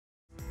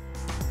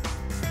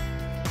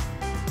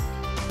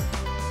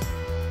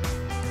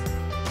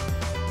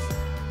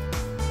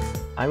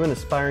I'm an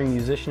aspiring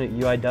musician at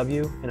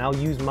UIW, and I'll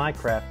use my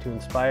craft to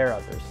inspire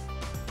others.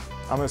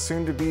 I'm a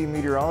soon-to-be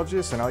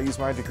meteorologist, and I'll use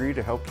my degree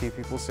to help keep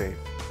people safe.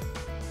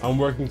 I'm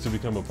working to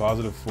become a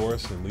positive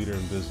force and leader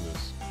in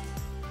business.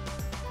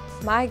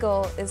 My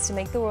goal is to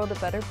make the world a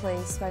better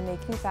place by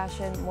making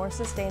fashion more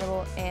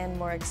sustainable and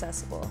more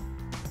accessible.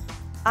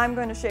 I'm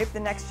going to shape the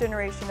next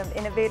generation of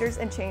innovators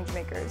and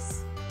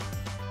changemakers.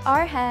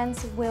 Our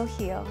hands will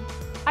heal.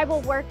 I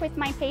will work with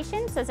my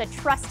patients as a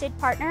trusted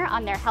partner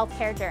on their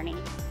healthcare journey.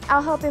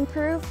 I'll help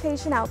improve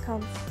patient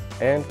outcomes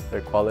and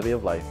their quality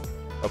of life.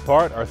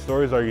 Apart, our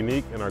stories are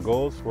unique and our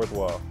goals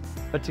worthwhile.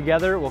 But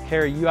together, we'll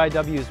carry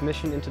UIW's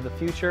mission into the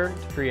future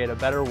to create a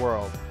better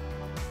world.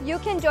 You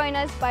can join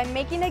us by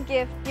making a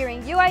gift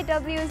during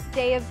UIW's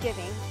Day of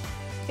Giving.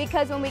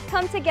 Because when we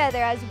come together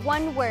as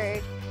one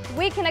word,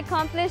 we can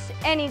accomplish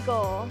any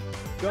goal.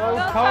 Go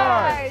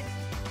Cards!